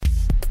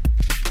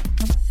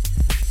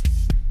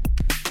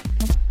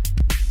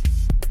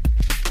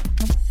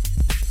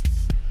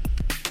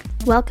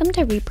Welcome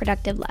to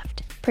Reproductive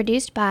Left,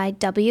 produced by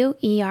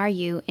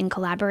WERU in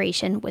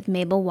collaboration with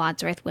Mabel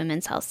Wadsworth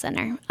Women's Health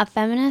Center, a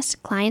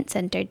feminist,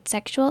 client-centered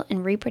sexual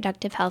and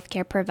reproductive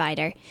healthcare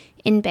provider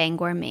in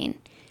Bangor, Maine.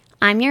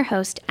 I'm your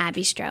host,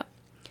 Abby Strout.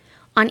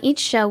 On each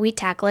show, we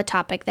tackle a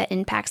topic that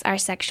impacts our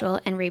sexual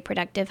and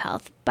reproductive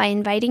health by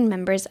inviting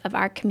members of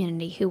our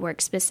community who work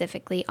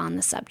specifically on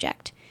the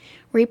subject.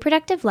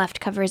 Reproductive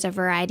Left covers a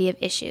variety of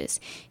issues,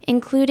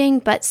 including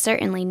but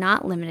certainly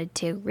not limited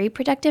to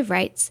reproductive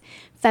rights,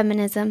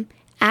 feminism,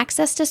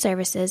 access to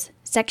services,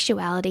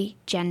 sexuality,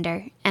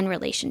 gender, and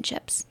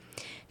relationships.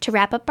 To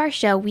wrap up our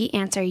show, we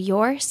answer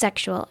your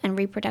sexual and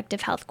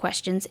reproductive health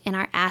questions in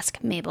our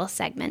Ask Mabel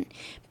segment.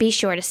 Be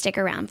sure to stick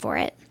around for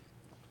it.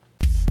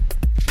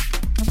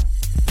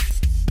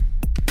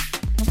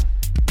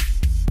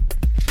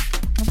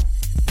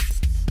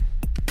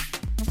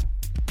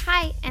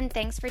 Hi, and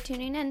thanks for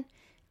tuning in.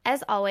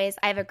 As always,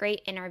 I have a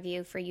great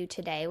interview for you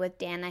today with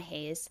Dana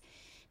Hayes.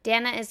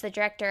 Dana is the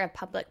Director of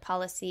Public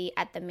Policy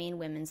at the Maine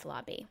Women's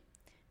Lobby.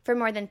 For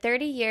more than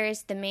 30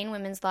 years, the Maine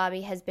Women's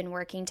Lobby has been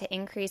working to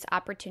increase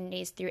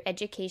opportunities through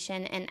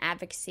education and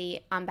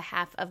advocacy on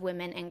behalf of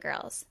women and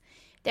girls.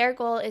 Their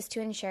goal is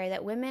to ensure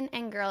that women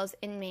and girls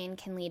in Maine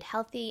can lead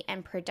healthy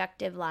and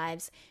productive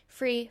lives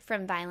free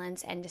from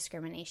violence and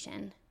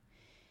discrimination.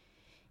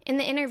 In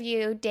the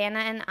interview, Dana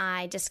and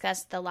I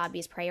discussed the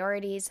lobby's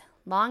priorities,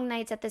 long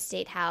nights at the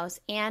State House,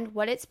 and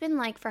what it's been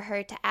like for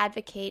her to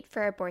advocate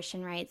for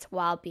abortion rights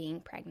while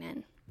being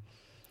pregnant.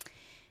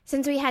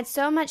 Since we had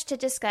so much to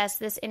discuss,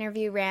 this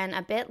interview ran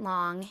a bit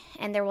long,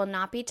 and there will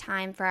not be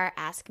time for our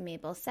Ask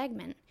Mabel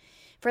segment.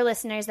 For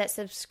listeners that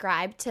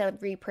subscribe to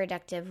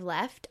Reproductive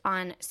Left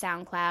on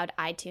SoundCloud,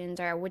 iTunes,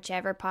 or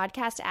whichever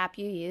podcast app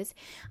you use,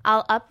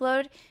 I'll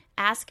upload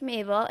Ask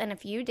Mabel in a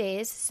few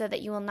days so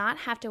that you will not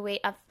have to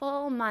wait a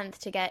full month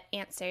to get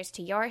answers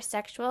to your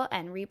sexual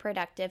and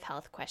reproductive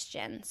health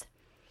questions.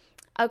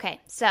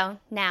 Okay, so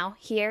now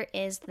here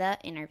is the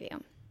interview.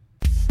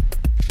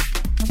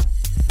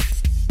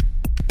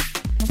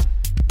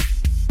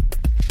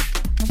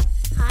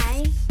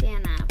 Hi,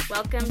 Dana.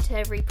 Welcome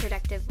to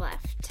Reproductive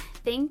Left.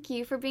 Thank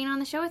you for being on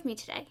the show with me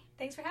today.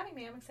 Thanks for having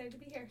me. I'm excited to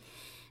be here.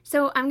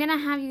 So I'm going to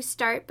have you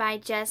start by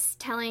just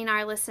telling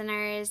our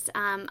listeners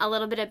a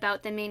little bit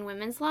about the Maine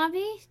Women's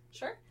Lobby.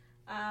 Sure.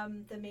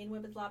 The Maine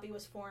Women's Lobby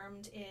was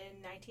formed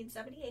in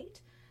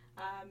 1978,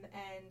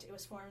 and it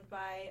was formed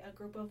by a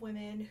group of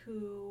women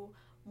who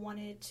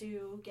wanted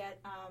to get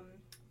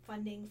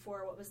funding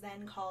for what was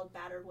then called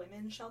battered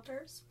women's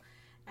shelters.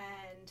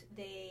 And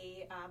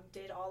they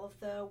did all of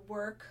the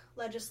work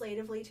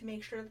legislatively to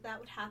make sure that that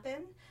would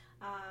happen.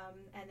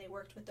 And they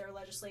worked with their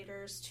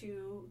legislators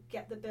to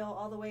get the bill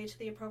all the way to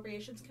the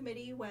Appropriations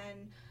Committee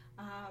when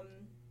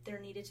there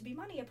needed to be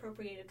money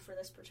appropriated for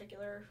this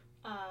particular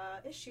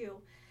issue.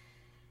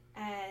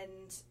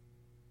 And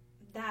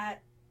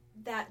that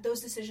those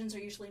decisions are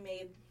usually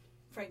made,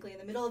 frankly, in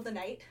the middle of the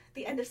night,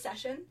 the end of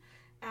session.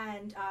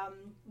 And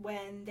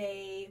when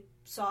they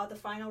saw the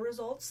final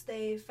results,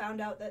 they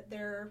found out that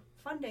their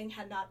funding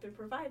had not been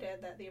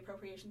provided, that the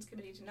Appropriations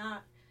Committee did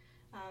not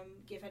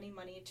give any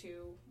money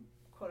to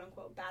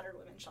quote-unquote battered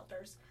women's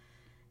shelters.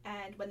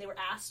 And when they were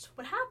asked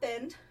what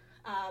happened,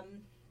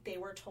 they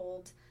were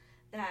told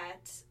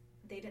that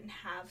they didn't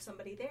have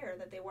somebody there,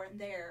 that they weren't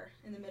there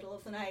in the middle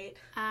of the night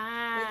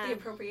with the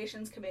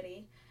Appropriations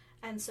Committee.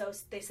 And so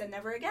they said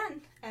never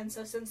again. And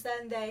so since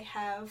then they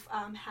have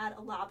had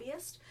a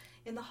lobbyist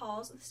in the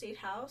halls of the State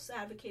House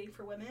advocating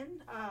for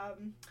women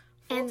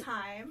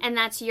full-time. And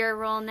that's your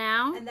role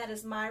now? And that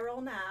is my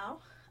role now.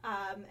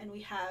 And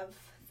we have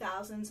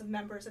thousands of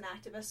members and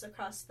activists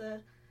across the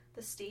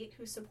state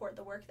who support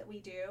the work that we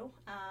do,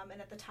 and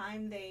at the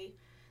time they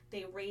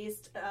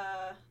raised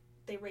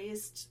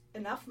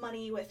enough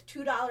money with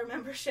 $2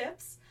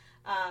 memberships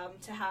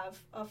to have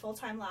a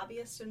full-time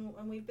lobbyist, and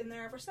we've been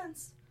there ever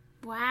since.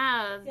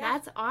 Wow, yeah.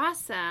 That's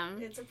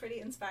awesome. It's a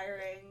pretty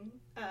inspiring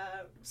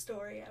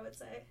story, I would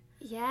say.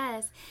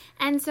 Yes,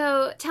 and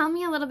so tell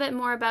me a little bit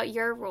more about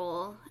your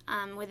role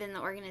within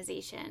the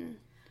organization.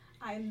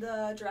 I'm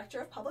the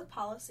Director of Public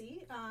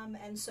Policy,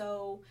 and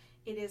so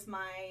it is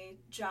my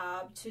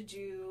job to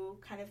do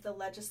kind of the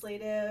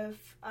legislative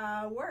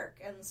work.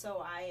 And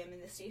so I am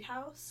in the State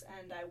House,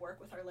 and I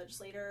work with our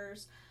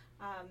legislators,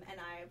 and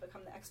I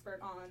become the expert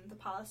on the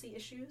policy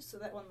issues so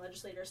that when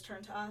legislators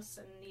turn to us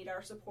and need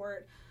our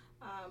support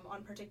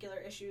on particular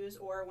issues,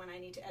 or when I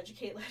need to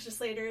educate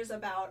legislators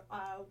about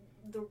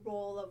the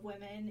role of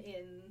women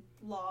in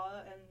law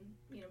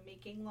and,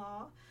 making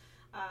law,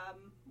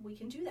 we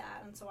can do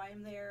that. And so I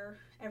am there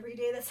every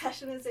day the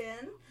session is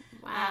in.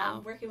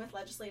 Wow. Working with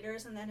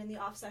legislators, and then in the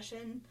off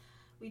session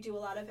we do a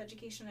lot of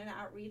education and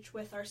outreach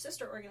with our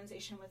sister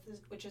organization,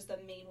 which is the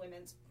Maine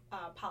Women's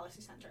Policy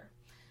Center.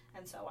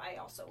 And so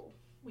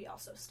we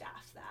also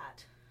staff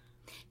that.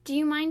 Do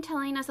you mind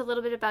telling us a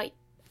little bit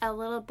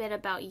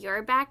about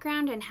your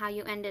background and how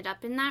you ended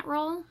up in that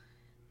role?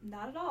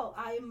 Not at all.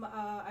 I'm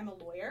a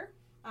lawyer,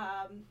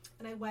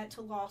 and I went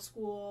to law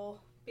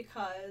school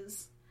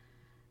because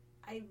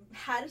I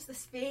had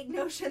this vague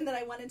notion that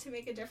I wanted to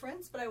make a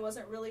difference, but I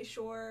wasn't really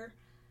sure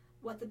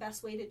what the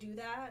best way to do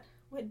that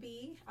would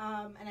be.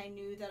 And I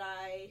knew that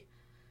I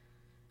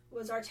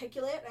was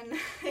articulate and,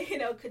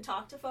 could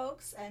talk to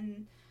folks,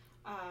 and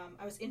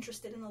I was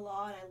interested in the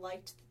law, and I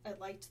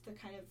liked the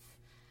kind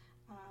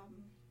of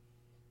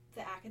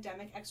the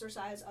academic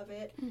exercise of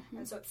it. Mm-hmm.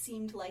 And so it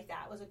seemed like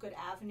that was a good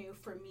avenue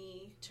for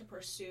me to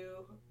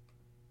pursue,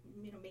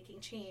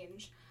 making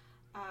change.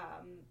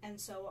 And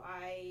so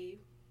I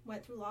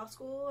went through law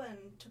school and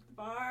took the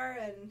bar,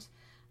 and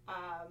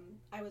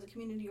I was a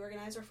community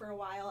organizer for a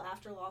while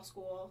after law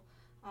school,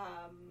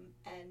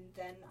 and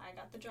then I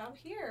got the job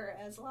here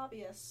as a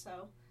lobbyist.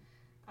 So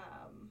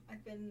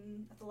I've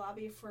been at the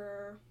lobby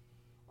for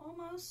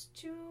almost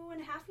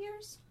 2.5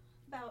 years,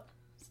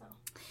 so.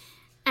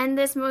 And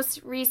this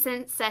most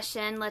recent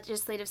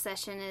legislative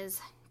session, is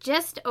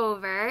just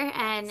over,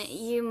 and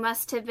you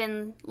must have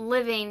been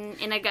living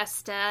in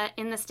Augusta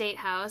in the State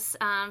House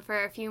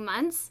for a few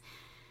months.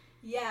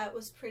 Yeah, it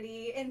was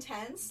pretty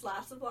intense.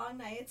 Lots of long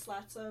nights,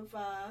 lots of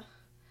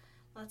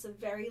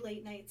very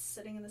late nights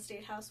sitting in the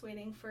State House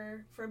waiting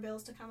for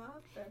bills to come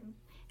up. And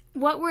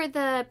what were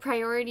the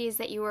priorities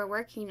that you were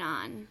working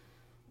on?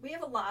 We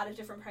have a lot of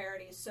different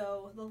priorities.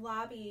 So the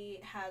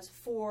lobby has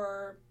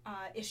 4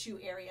 issue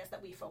areas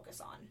that we focus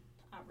on.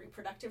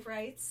 Reproductive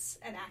rights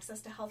and access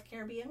to health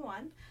care being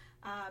one.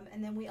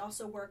 And then we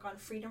also work on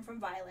freedom from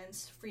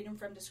violence, freedom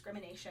from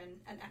discrimination,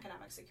 and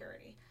economic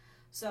security.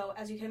 So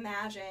as you can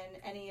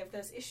imagine, any of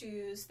those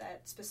issues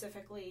that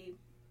specifically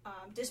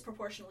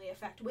disproportionately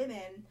affect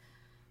women,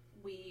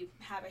 we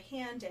have a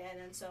hand in.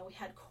 And so we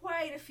had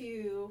quite a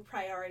few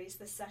priorities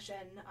this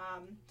session.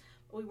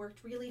 We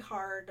worked really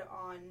hard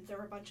on, there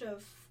were a bunch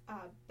of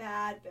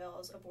bad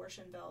bills,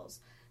 abortion bills,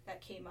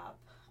 that came up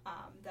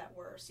that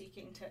were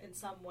seeking to, in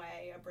some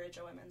way, abridge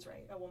a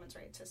woman's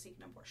right to seek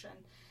an abortion.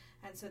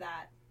 And so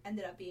that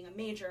ended up being a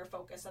major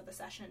focus of the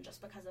session,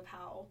 just because of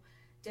how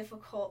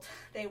difficult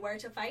they were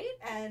to fight,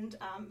 and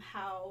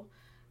how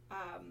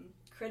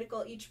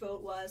critical each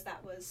vote was.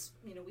 That was,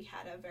 we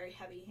had a very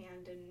heavy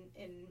hand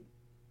in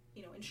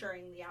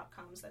ensuring the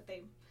outcomes, that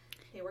they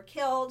were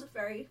killed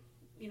very,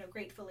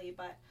 gratefully,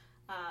 but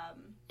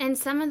and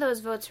some of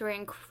those votes were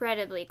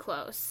incredibly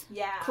close.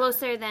 Yeah.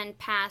 Closer than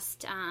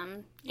past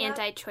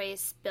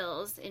anti-choice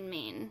bills in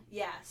Maine.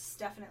 Yes,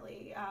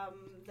 definitely.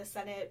 The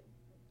Senate,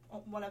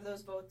 one of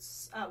those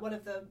votes, one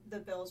of the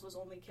bills was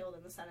only killed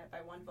in the Senate by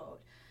 1 vote.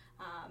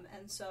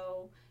 And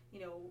so,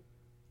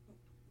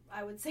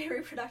 I would say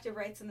reproductive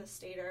rights in the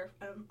state are,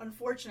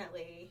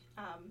 unfortunately,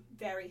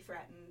 very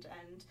threatened,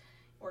 and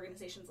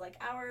organizations like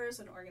ours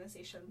and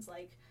organizations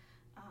like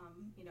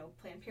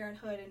Planned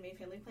Parenthood and May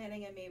Family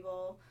Planning and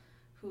Mabel,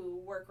 who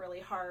work really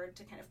hard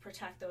to kind of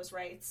protect those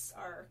rights,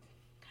 are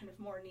kind of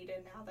more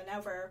needed now than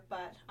ever.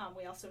 But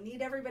we also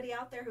need everybody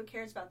out there who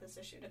cares about this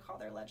issue to call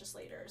their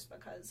legislators,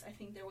 because I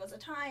think there was a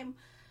time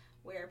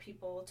where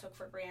people took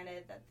for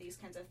granted that these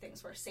kinds of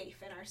things were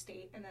safe in our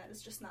state, and that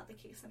is just not the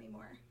case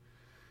anymore.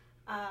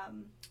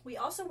 We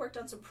also worked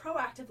on some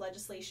proactive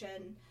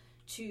legislation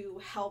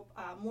to help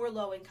more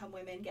low-income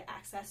women get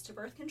access to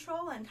birth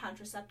control and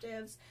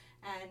contraceptives,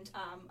 and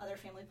other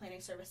family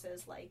planning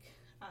services like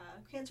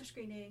cancer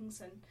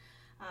screenings and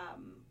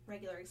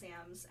regular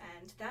exams.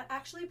 And that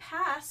actually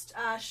passed,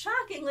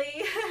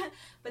 shockingly,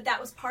 but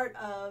that was part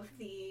of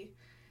the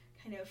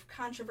kind of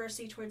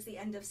controversy towards the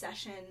end of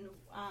session,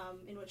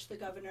 in which the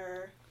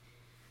governor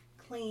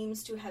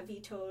claims to have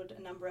vetoed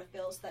a number of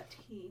bills that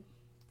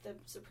the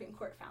Supreme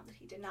Court found that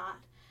he did not.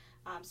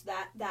 So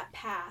that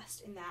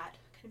passed in that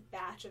kind of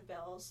batch of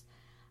bills.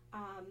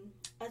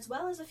 As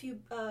well as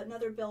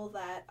another bill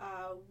that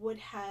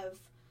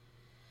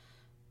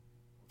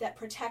that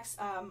protects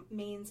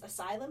Maine's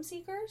asylum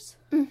seekers.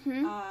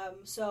 Mm-hmm.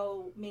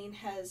 So Maine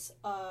has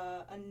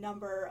a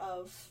number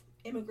of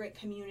immigrant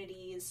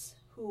communities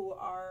who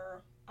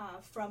are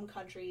from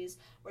countries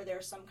where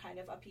there's some kind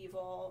of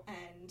upheaval,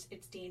 and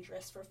it's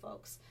dangerous for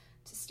folks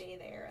to stay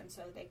there, and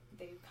so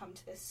they come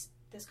to this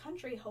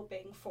country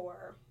hoping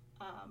for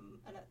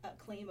a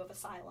claim of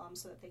asylum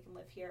so that they can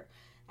live here.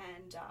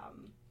 And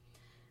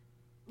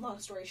long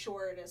story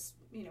short is,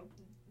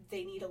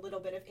 they need a little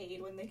bit of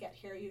aid when they get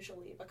here,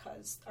 usually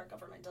because our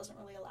government doesn't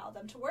really allow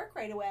them to work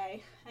right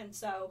away. And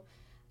so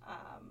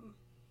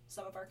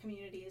some of our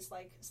communities,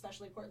 like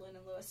especially Portland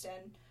and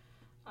Lewiston,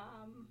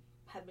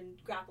 have been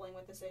grappling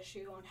with this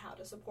issue on how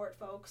to support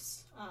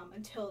folks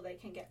until they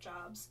can get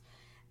jobs.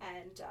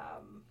 And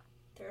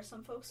there are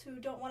some folks who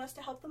don't want us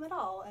to help them at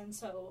all. And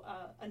so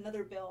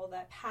another bill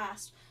that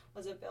passed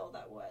was a bill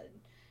that would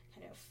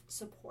kind of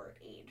support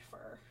aid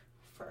for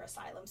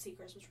asylum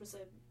seekers, which was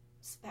a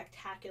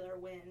spectacular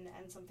win,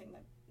 and something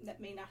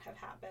that may not have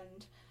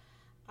happened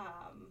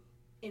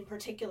in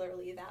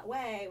particularly that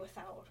way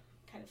without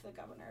kind of the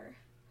governor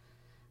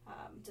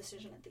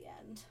decision at the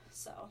end.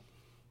 So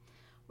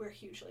we're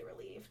hugely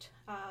relieved.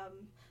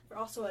 There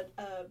are also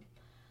a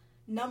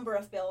number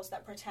of bills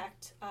that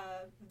protect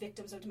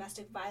victims of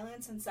domestic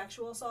violence and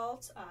sexual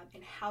assault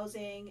in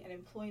housing and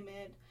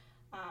employment,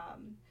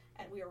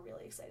 and we were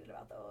really excited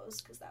about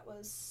those because that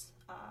was,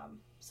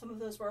 some of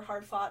those were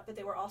hard fought, but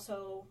they were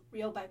also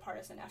real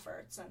bipartisan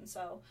efforts, and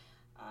so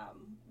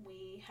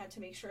we had to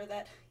make sure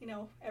that,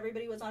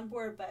 everybody was on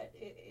board, but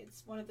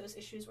it's one of those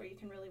issues where you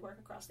can really work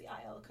across the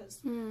aisle because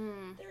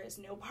there is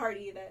no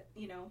party that,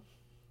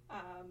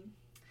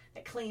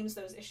 that claims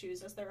those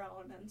issues as their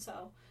own, and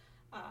so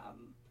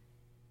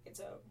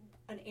it's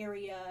an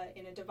area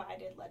in a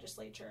divided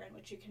legislature in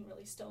which you can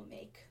really still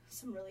make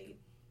some really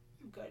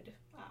good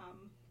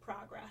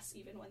progress,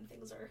 even when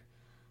things are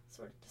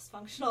sort of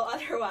dysfunctional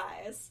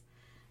otherwise.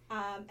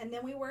 And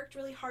then we worked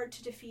really hard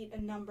to defeat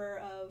a number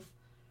of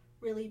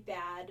really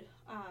bad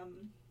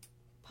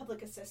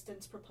public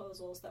assistance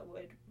proposals that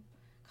would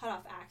cut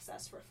off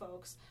access for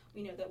folks.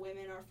 We know that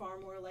women are far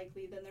more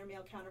likely than their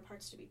male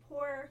counterparts to be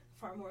poor,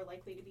 far more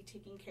likely to be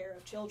taking care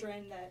of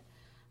children that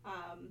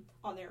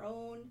on their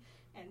own,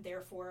 and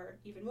therefore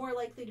even more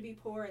likely to be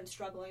poor and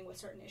struggling with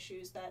certain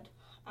issues that,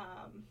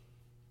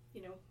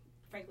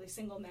 frankly,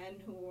 single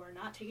men who are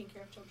not taking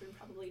care of children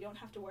probably don't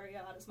have to worry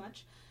about as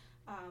much,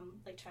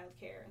 like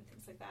childcare and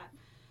things like that.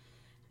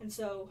 And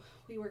so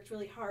we worked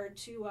really hard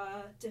to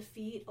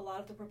defeat a lot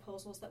of the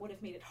proposals that would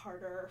have made it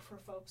harder for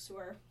folks who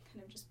are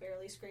kind of just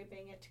barely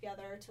scraping it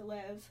together to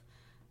live.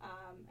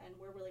 And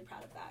we're really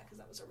proud of that because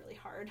that was a really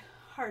hard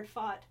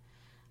fought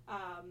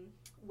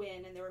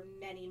win. And there were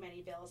many,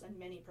 many bills and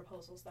many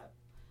proposals that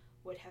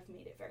would have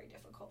made it very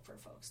difficult for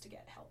folks to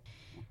get help.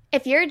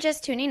 If you're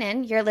just tuning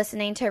in, you're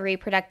listening to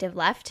Reproductive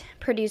Left,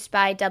 produced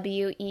by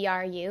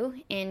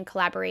WERU in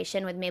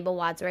collaboration with Mabel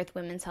Wadsworth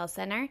Women's Health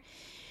Center.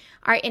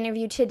 Our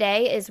interview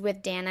today is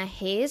with Dana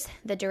Hayes,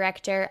 the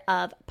Director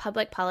of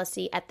Public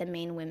Policy at the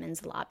Maine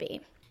Women's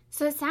Lobby.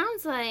 So it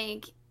sounds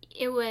like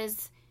it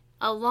was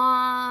a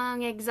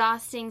long,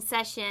 exhausting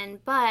session,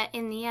 but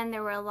in the end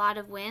there were a lot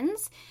of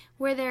wins.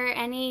 Were there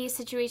any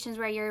situations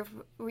where you're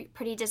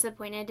pretty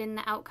disappointed in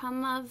the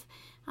outcome of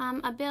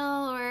a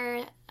bill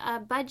or a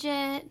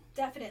budget?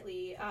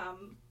 Definitely.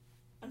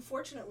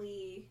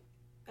 Unfortunately,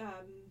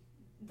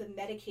 the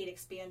Medicaid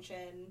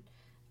expansion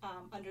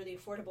under the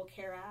Affordable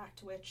Care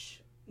Act,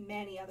 which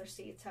many other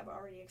states have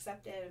already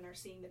accepted and are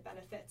seeing the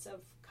benefits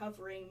of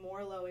covering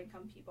more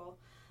low-income people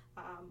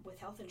with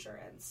health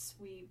insurance,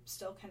 we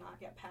still cannot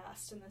get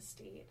passed in this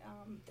state.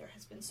 There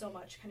has been so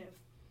much kind of,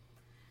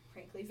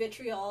 frankly,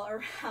 vitriol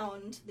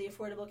around the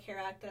Affordable Care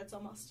Act that it's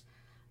almost,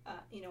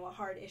 a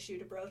hard issue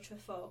to broach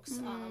with folks.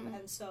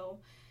 And so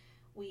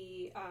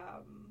the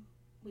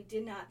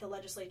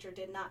legislature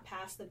did not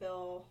pass the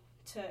bill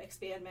to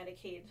expand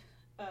Medicaid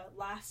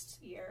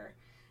last year,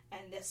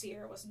 and this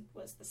year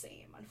was the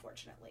same,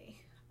 unfortunately.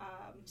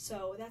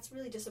 So that's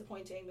really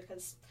disappointing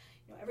because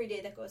every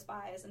day that goes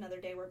by is another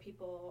day where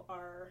people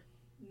are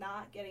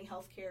not getting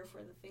health care for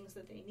the things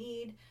that they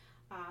need,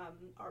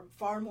 are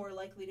far more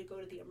likely to go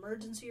to the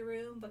emergency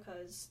room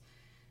because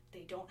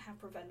they don't have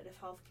preventative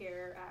health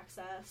care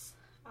access,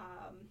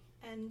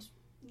 and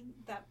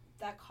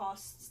that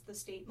costs the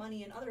state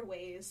money in other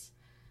ways.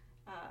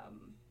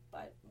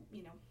 But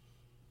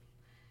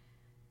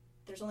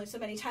there's only so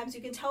many times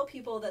you can tell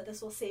people that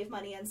this will save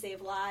money and save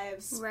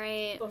lives,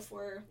 right,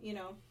 before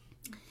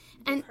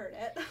you've heard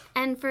it.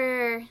 And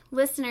for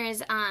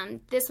listeners,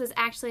 this was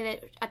actually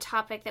a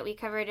topic that we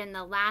covered in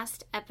the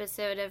last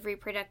episode of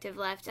Reproductive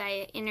Left.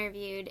 I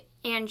interviewed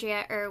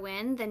Andrea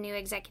Irwin, the new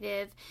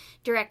executive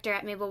director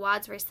at Mabel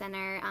Wadsworth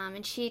Center,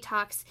 and she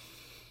talks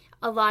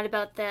a lot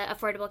about the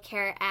Affordable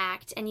Care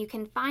Act, and you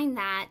can find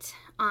that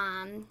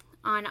on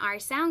our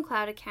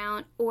SoundCloud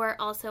account or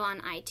also on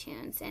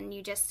iTunes, and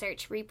you just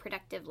search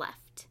Reproductive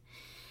Left.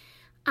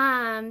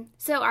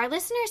 So our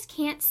listeners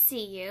can't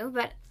see you,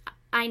 but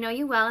I know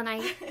you well, and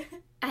I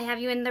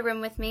have you in the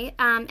room with me,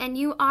 and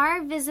you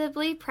are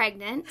visibly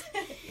pregnant.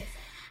 Yes.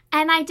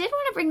 And I did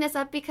want to bring this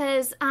up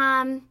because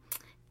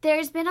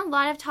there's been a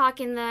lot of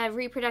talk in the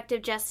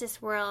reproductive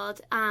justice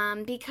world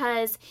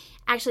because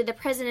actually the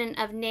president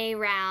of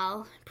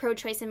NARAL,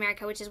 Pro-Choice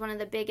America, which is one of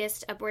the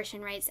biggest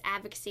abortion rights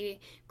advocacy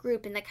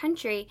group in the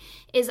country,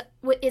 is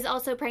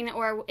also pregnant,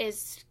 or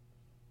is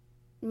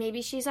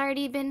maybe she's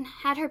already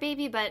had her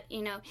baby, but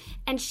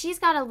and she's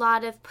got a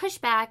lot of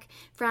pushback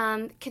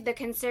from the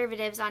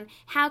conservatives on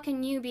how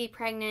can you be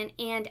pregnant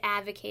and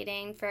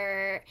advocating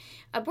for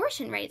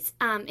abortion rights.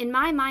 In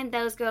my mind,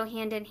 those go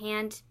hand in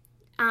hand.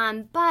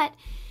 But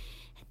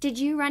did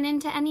you run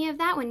into any of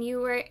that when you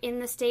were in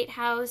the State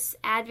House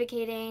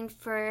advocating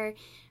for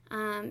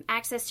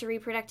access to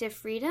reproductive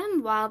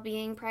freedom while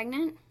being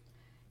pregnant?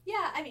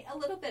 Yeah, a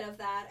little bit of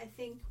that. I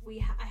think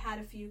I had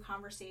a few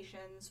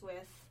conversations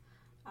with,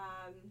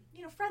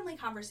 friendly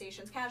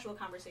conversations, casual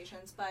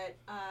conversations, but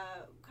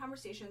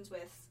conversations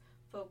with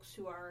folks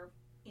who are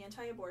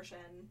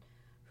anti-abortion,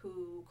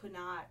 who could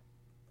not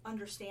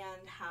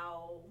understand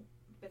how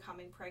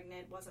becoming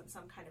pregnant wasn't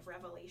some kind of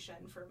revelation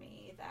for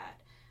me,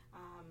 that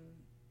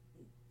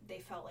they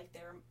felt like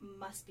there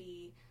must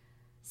be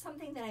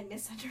something that I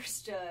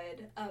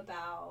misunderstood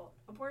about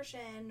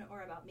abortion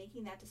or about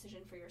making that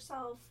decision for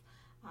yourself,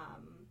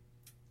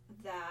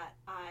 that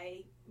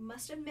I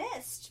must have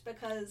missed,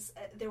 because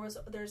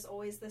there's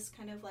always this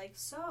kind of like,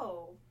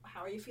 so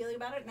how are you feeling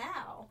about it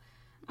now?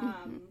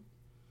 Mm-hmm.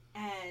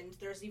 And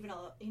there's even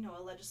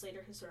a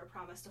legislator who sort of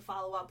promised to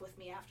follow up with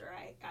me after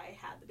I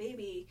had the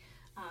baby,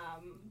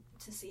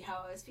 to see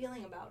how I was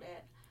feeling about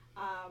it.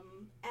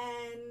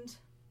 And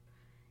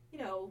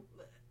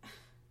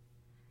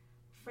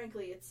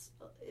frankly, it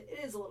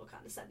is a little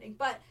condescending,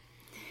 but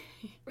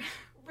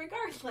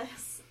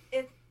regardless,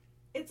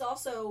 it's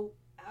also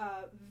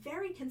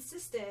very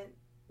consistent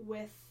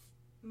with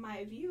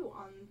my view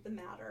on the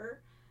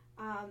matter,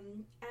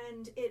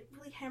 and it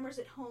really hammers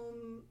it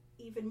home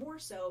even more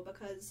so,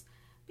 because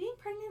being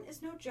pregnant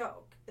is no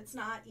joke. It's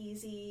not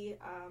easy.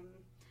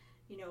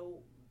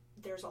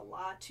 There's a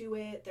lot to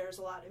it. There's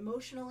a lot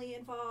emotionally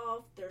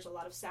involved. There's a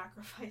lot of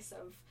sacrifice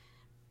of,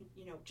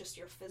 just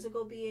your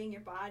physical being,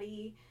 your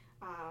body,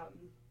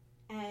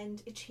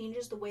 and it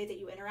changes the way that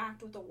you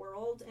interact with the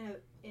world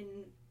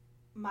in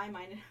my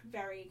mind, in a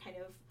very kind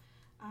of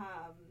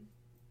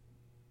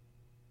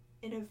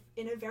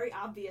in a very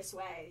obvious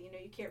way.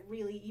 You can't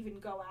really even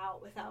go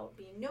out without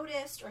being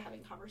noticed or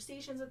having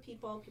conversations with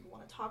people. People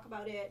want to talk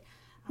about it.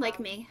 Like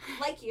me.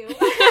 Like you. No,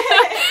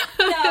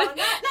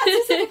 not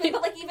specifically,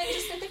 but like even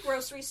just at the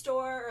grocery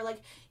store, or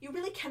like you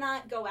really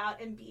cannot go out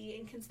and be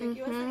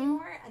inconspicuous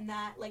anymore. And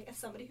that, like, as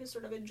somebody who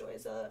sort of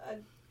enjoys a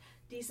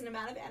decent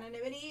amount of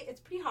anonymity, it's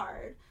pretty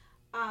hard.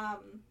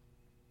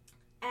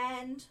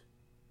 And,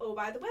 oh,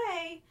 by the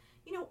way,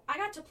 I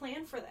got to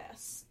plan for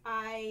this.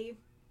 I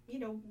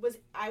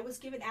was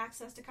given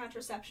access to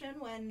contraception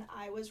when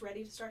I was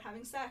ready to start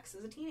having sex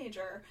as a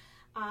teenager.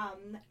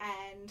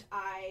 And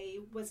I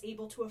was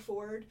able to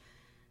afford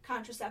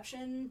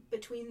contraception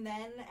between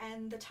then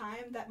and the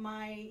time that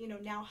my,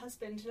 now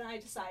husband and I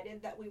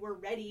decided that we were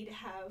ready to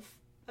have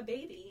a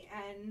baby.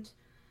 And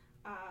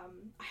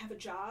I have a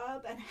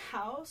job and a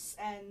house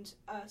and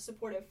a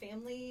supportive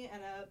family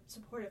and a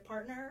supportive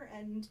partner.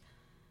 And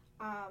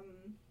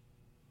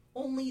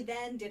only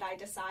then did I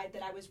decide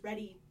that I was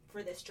ready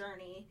for this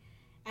journey.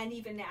 And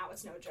even now,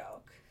 it's no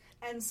joke.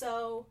 And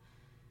so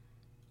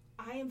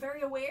I am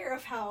very aware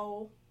of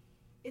how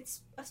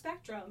it's a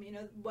spectrum.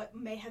 What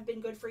may have been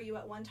good for you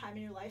at one time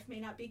in your life may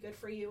not be good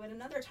for you at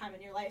another time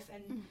in your life.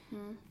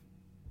 And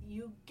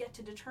you get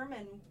to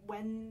determine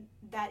when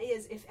that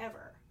is, if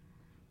ever.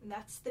 And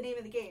that's the name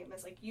of the game.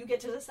 It's like, you get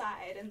to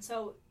decide. And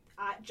so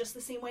just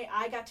the same way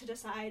I got to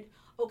decide,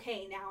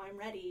 okay, now I'm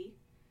ready,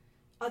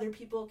 other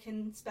people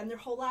can spend their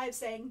whole lives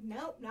saying,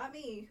 nope, not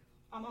me.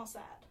 I'm all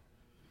set.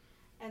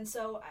 And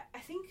so I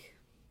think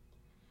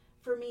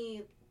for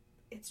me,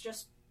 it's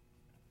just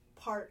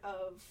part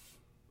of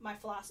my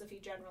philosophy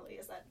generally,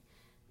 is that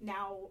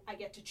now I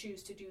get to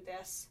choose to do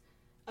this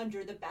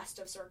under the best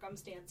of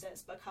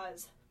circumstances,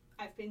 because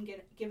I've been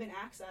given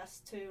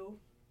access to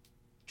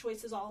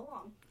choices all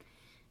along.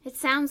 It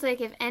sounds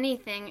like, if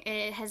anything,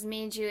 it has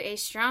made you a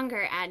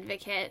stronger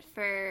advocate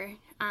for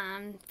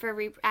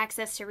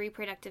access to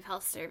reproductive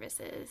health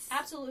services.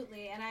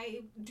 Absolutely, and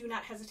I do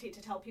not hesitate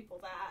to tell people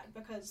that,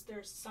 because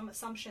there's some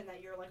assumption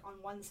that you're like on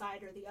one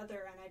side or the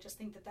other, and I just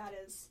think that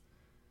is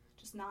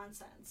just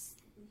nonsense.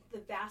 The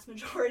vast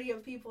majority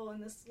of people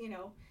in this,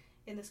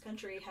 in this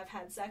country have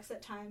had sex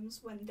at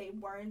times when they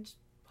weren't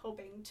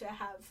hoping to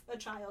have a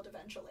child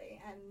eventually,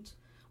 and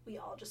we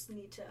all just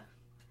need to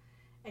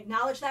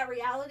acknowledge that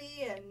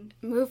reality and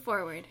move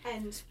forward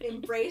and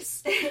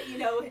embrace,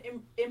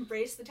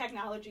 embrace the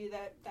technology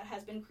that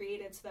has been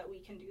created so that we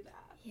can do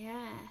that.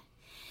 Yeah.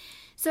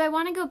 So I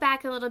want to go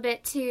back a little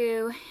bit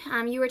to,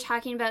 you were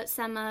talking about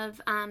some of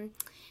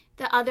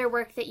the other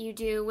work that you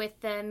do with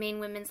the Maine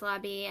Women's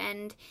Lobby,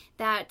 and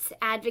that's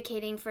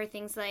advocating for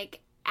things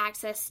like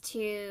access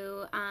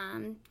to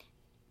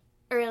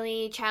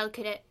early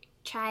childhood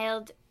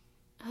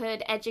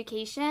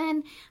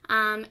education,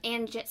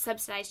 and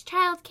subsidized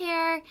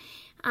childcare.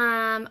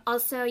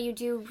 Also, you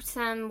do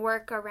some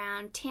work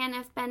around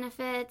TANF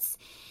benefits.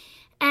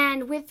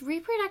 And with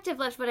Reproductive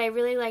Left, what I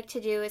really like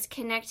to do is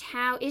connect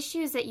how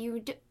issues that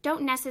you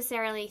don't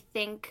necessarily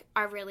think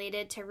are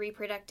related to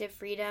reproductive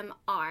freedom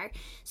are.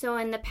 So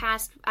in the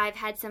past, I've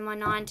had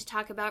someone on to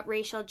talk about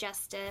racial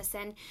justice,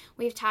 and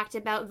we've talked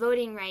about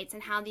voting rights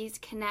and how these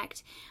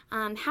connect.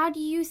 How do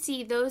you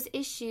see those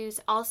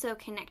issues also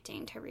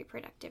connecting to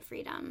reproductive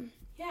freedom?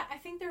 Yeah, I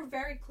think they're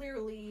very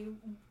clearly,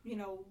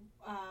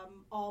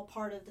 all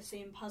part of the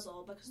same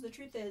puzzle, because the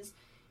truth is,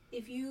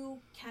 if you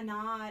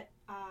cannot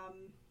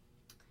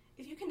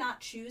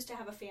choose to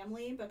have a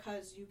family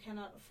because you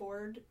cannot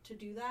afford to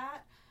do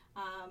that,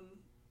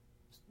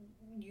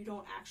 you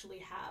don't actually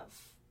have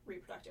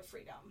reproductive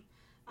freedom.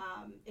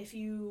 If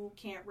you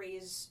can't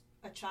raise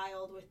a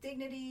child with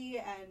dignity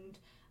and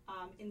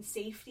in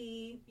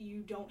safety,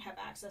 you don't have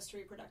access to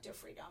reproductive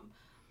freedom.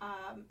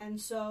 And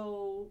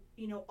so,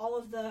 all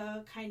of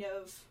the kind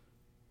of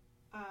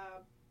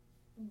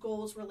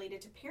goals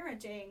related to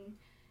parenting,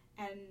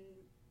 and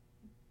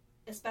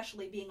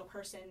especially being a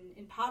person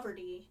in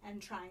poverty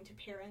and trying to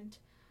parent,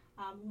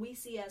 we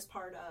see as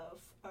part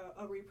of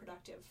a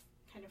reproductive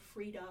kind of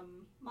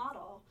freedom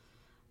model.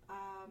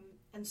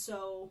 And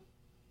so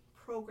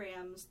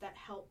programs that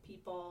help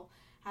people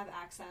have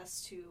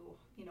access to,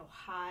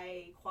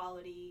 high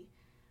quality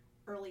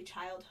early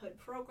childhood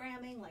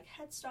programming like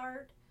Head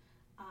Start,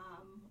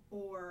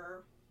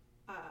 or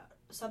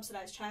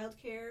subsidized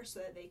childcare so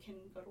that they can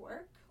go to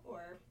work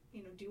or,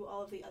 do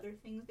all of the other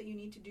things that you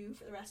need to do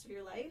for the rest of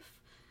your life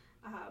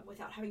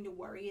without having to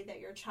worry that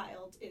your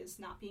child is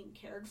not being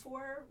cared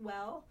for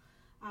well.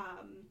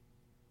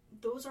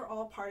 Those are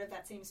all part of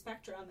that same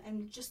spectrum.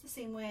 And just the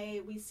same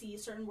way we see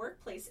certain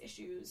workplace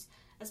issues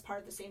as part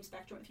of the same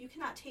spectrum. If you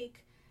cannot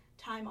take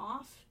time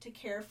off to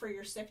care for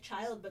your sick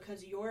child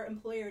because your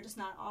employer does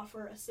not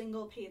offer a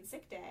single paid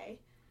sick day,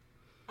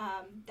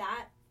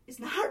 that is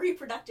not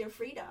reproductive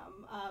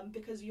freedom,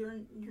 because you're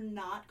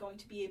not going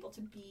to be able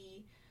to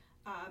be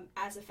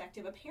as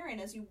effective a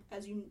parent as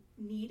you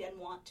need and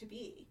want to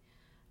be.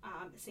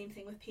 Same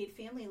thing with paid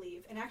family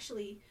leave. And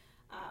actually,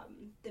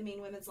 the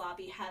Maine Women's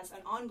Lobby has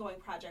an ongoing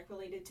project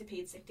related to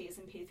paid sick days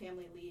and paid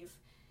family leave.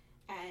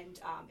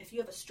 And if you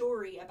have a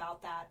story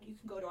about that, you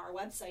can go to our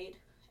website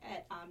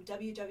at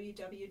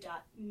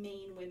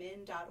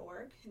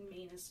www.mainewomen.org, and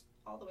Maine is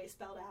all the way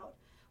spelled out.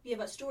 We have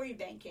a story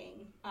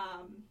banking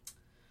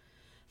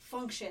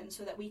function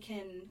so that we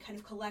can kind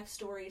of collect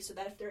stories so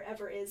that if there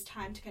ever is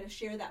time to kind of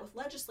share that with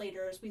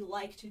legislators, we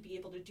like to be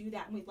able to do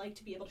that, and we'd like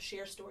to be able to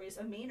share stories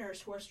of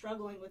Mainers who are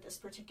struggling with this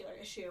particular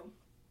issue.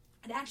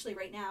 And actually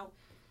right now,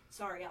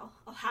 sorry,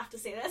 I'll have to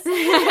say this,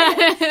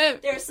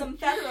 there's some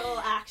federal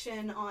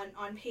action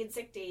on paid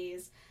sick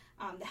days.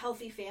 The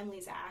Healthy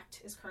Families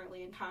Act is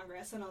currently in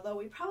Congress, and although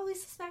we probably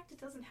suspect it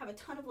doesn't have a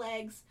ton of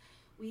legs,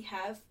 we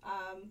have,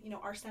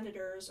 our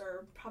senators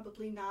are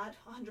probably not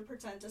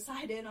 100%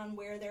 decided on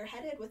where they're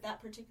headed with that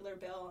particular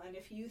bill. And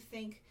if you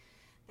think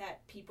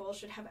that people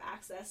should have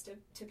access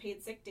to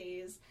paid sick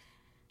days,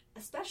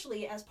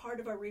 especially as part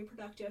of a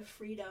reproductive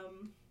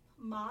freedom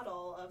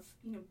model of,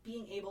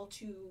 being able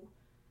to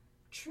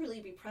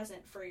truly be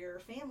present for your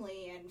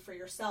family and for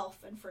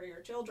yourself and for your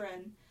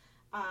children,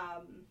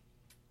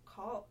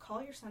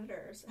 call your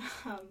senators.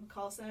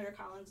 Call Senator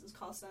Collins and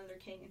call Senator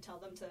King and tell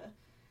them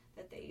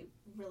that they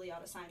really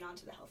ought to sign on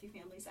to the Healthy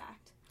Families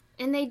Act.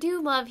 And they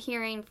do love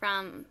hearing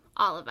from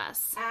all of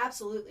us.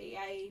 Absolutely.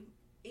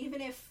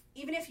 Even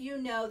if you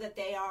know that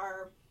they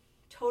are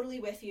totally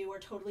with you or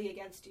totally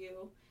against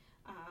you,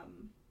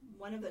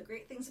 one of the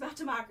great things about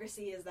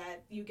democracy is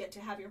that you get to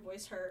have your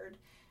voice heard.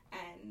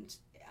 And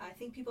I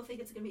think people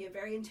think it's going to be a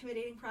very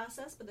intimidating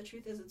process, but the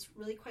truth is it's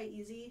really quite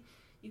easy.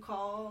 You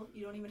call,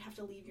 you don't even have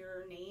to leave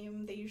your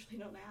name. They usually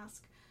don't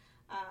ask.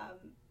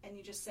 And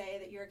you just say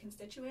that you're a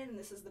constituent and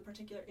this is the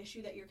particular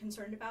issue that you're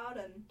concerned about,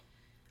 and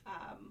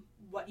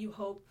what you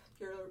hope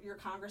your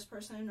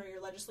congressperson or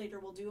your legislator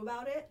will do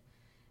about it,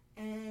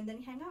 and then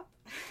you hang up.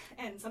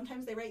 And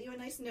sometimes they write you a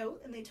nice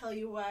note and they tell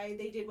you why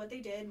they did what they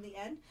did in the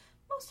end.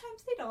 Most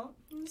times they don't,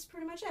 and that's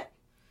pretty much it.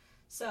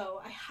 So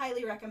I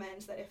highly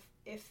recommend that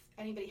if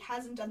anybody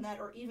hasn't done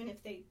that, or even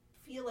if they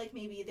feel like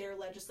maybe their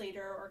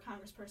legislator or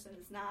congressperson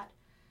is not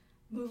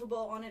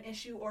movable on an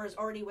issue or is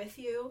already with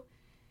you,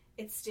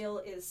 it still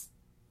is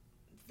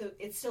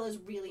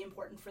really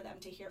important for them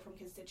to hear from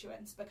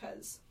constituents,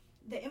 because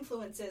the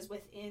influences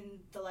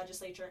within the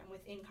legislature and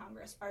within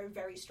Congress are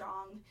very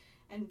strong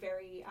and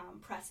very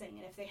pressing.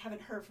 And if they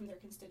haven't heard from their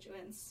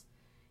constituents,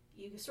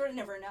 you sort of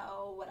never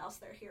know what else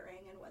they're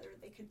hearing and whether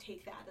they could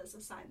take that as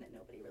a sign that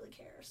nobody really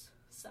cares.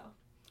 So.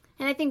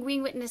 And I think we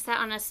witnessed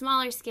that on a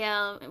smaller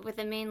scale with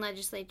the Maine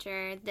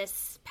legislature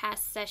this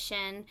past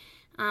session,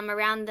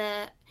 around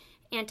the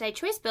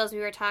anti-choice bills we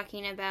were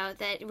talking about,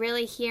 that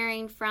really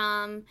hearing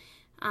from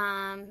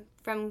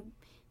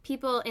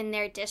people in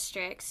their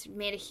districts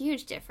made a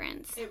huge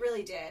difference. It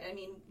really did. I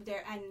mean,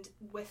 and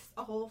with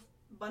a whole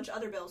bunch of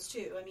other bills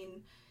too. I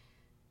mean,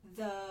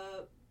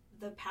 the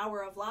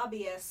power of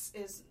lobbyists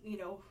is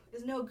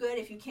no good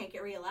if you can't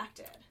get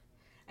reelected.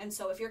 And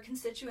so if your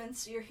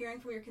constituents, you're hearing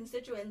from your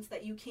constituents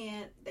that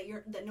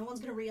that no one's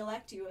going to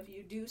reelect you if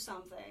you do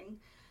something,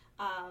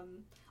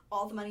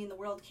 all the money in the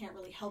world can't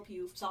really help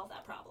you solve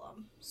that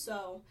problem.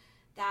 So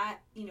that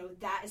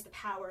is the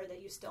power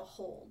that you still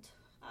hold.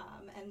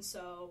 And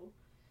so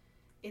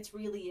it's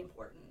really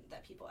important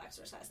that people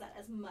exercise that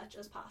as much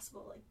as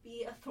possible. Like,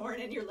 be a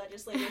thorn in your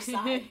legislator's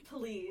side,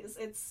 please.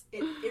 It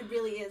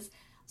really is.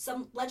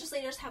 Some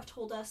legislators have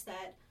told us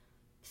that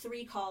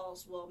 3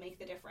 calls will make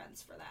the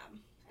difference for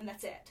them, and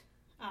that's it.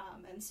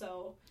 And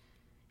so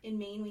in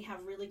Maine, we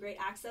have really great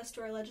access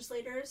to our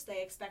legislators.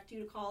 They expect you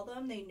to call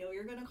them. They know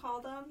you're going to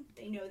call them.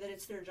 They know that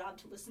it's their job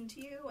to listen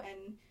to you,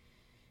 and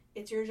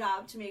it's your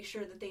job to make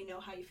sure that they know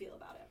how you feel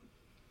about it.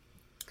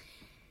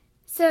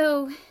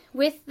 So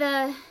with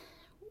the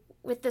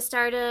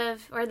start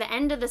of, or the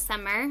end of the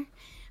summer,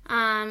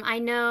 I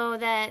know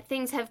that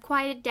things have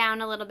quieted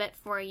down a little bit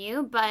for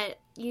you, but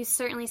you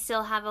certainly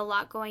still have a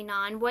lot going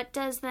on. What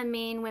does the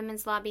Maine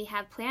Women's Lobby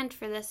have planned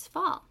for this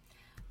fall?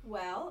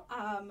 Well,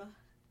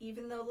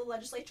 even though the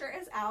legislature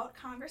is out,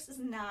 Congress is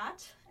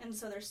not, and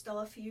so there's still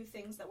a few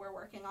things that we're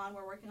working on.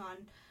 We're working on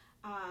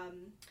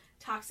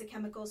toxic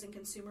chemicals in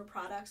consumer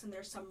products, and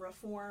there's some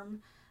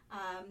reform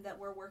that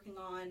we're working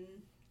on,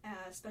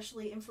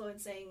 especially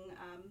influencing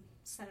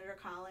Senator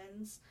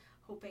Collins,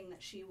 hoping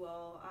that she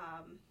will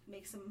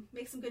make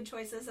some good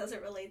choices as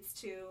it relates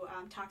to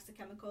toxic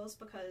chemicals,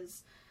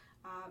 because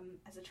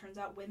as it turns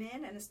out,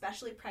 women, and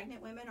especially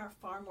pregnant women, are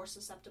far more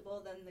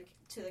susceptible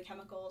to the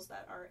chemicals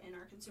that are in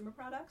our consumer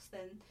products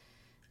than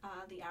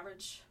the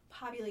average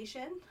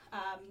population.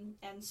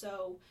 And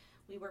so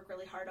we work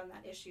really hard on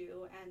that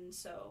issue, and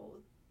so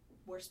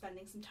we're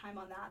spending some time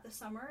on that this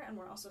summer, and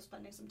we're also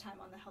spending some time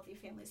on the Healthy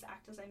Families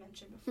Act, as I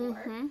mentioned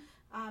before.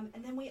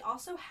 And then we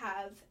also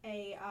have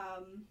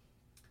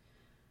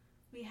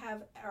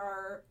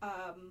our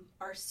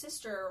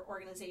sister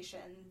organization,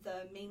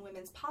 the Maine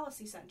Women's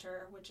Policy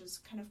Center, which is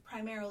kind of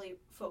primarily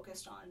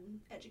focused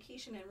on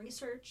education and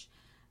research,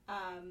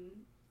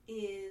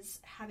 is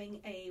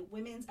having a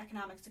Women's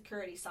Economic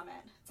Security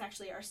Summit. It's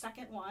actually our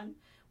second one.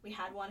 We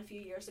had one a few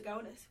years ago,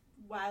 and it's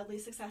wildly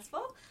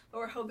successful, but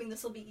we're hoping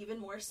this will be even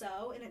more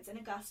so, and it's in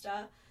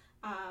Augusta.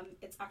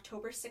 It's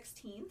October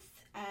 16th,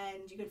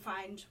 and you can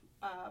find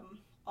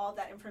all of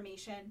that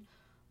information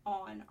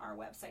on our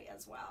website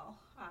as well,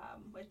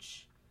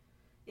 which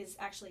is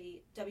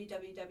actually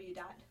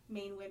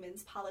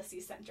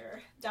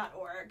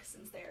www.mainewomenspolicycenter.org,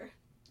 since they're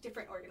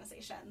different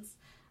organizations.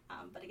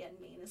 But again,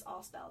 Maine is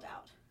all spelled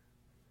out.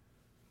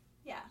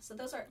 Yeah, so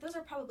those are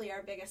probably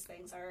our biggest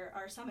things.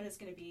 Our summit is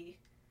going to be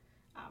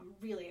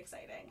really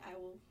exciting. I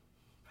will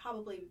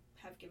probably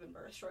have given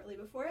birth shortly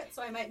before it,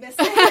 so I might miss it.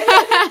 But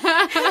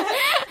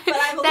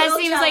I'm a that little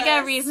seems jealous. like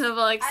a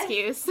reasonable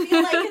excuse. I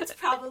feel like it's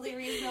probably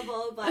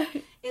reasonable, but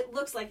it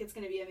looks like it's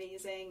going to be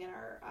amazing, and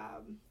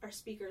our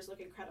speakers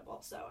look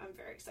incredible, so I'm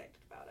very excited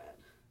about it.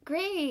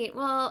 Great.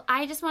 Well,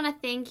 I just want to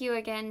thank you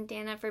again,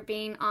 Dana, for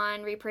being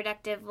on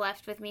Reproductive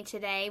Left with me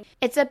today.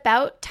 It's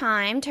about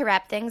time to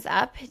wrap things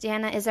up.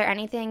 Dana, is there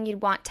anything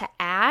you'd want to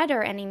add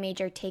or any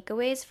major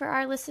takeaways for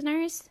our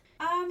listeners?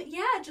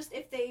 Yeah, just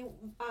if they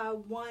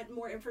want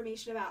more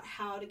information about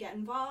how to get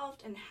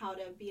involved and how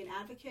to be an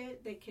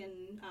advocate, they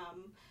can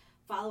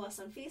follow us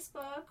on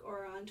Facebook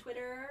or on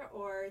Twitter,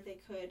 or they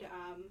could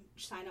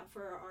sign up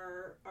for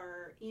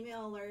our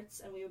email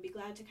alerts, and we would be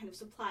glad to kind of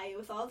supply you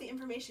with all the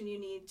information you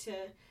need to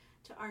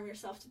arm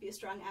yourself to be a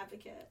strong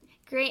advocate.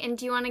 Great, and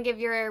do you want to give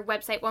your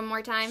website one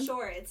more time?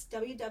 Sure, it's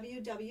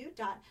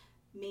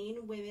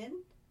www.mainewomen,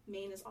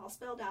 Maine is all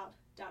spelled out,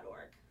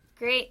 .org.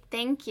 Great,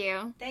 thank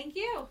you. Thank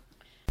you.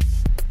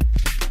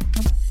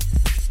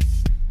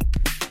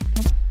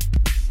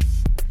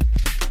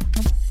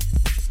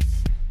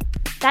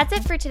 That's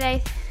it for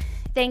today.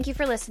 Thank you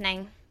for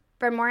listening.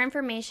 For more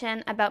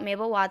information about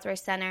Mabel Wadsworth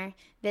Center,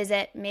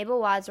 visit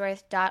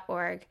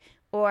mabelwadsworth.org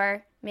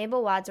or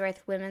Mabel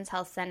Wadsworth Women's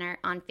Health Center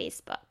on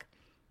Facebook.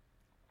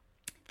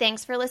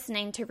 Thanks for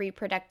listening to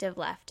Reproductive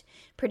Left,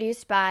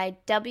 produced by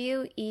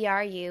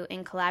WERU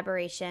in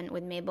collaboration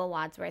with Mabel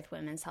Wadsworth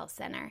Women's Health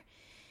Center.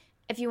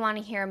 If you want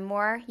to hear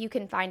more, you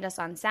can find us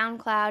on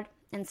SoundCloud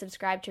and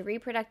subscribe to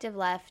Reproductive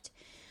Left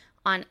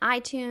on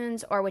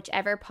iTunes or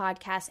whichever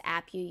podcast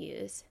app you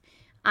use.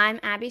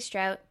 I'm Abby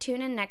Strout.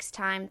 Tune in next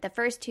time, the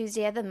first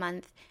Tuesday of the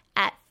month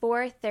at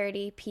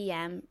 4:30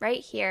 p.m. right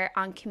here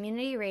on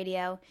Community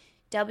Radio,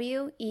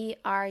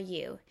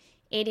 WERU,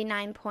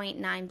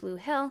 89.9 Blue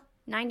Hill,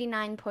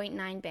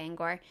 99.9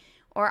 Bangor,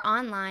 or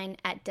online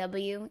at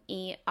weru.org.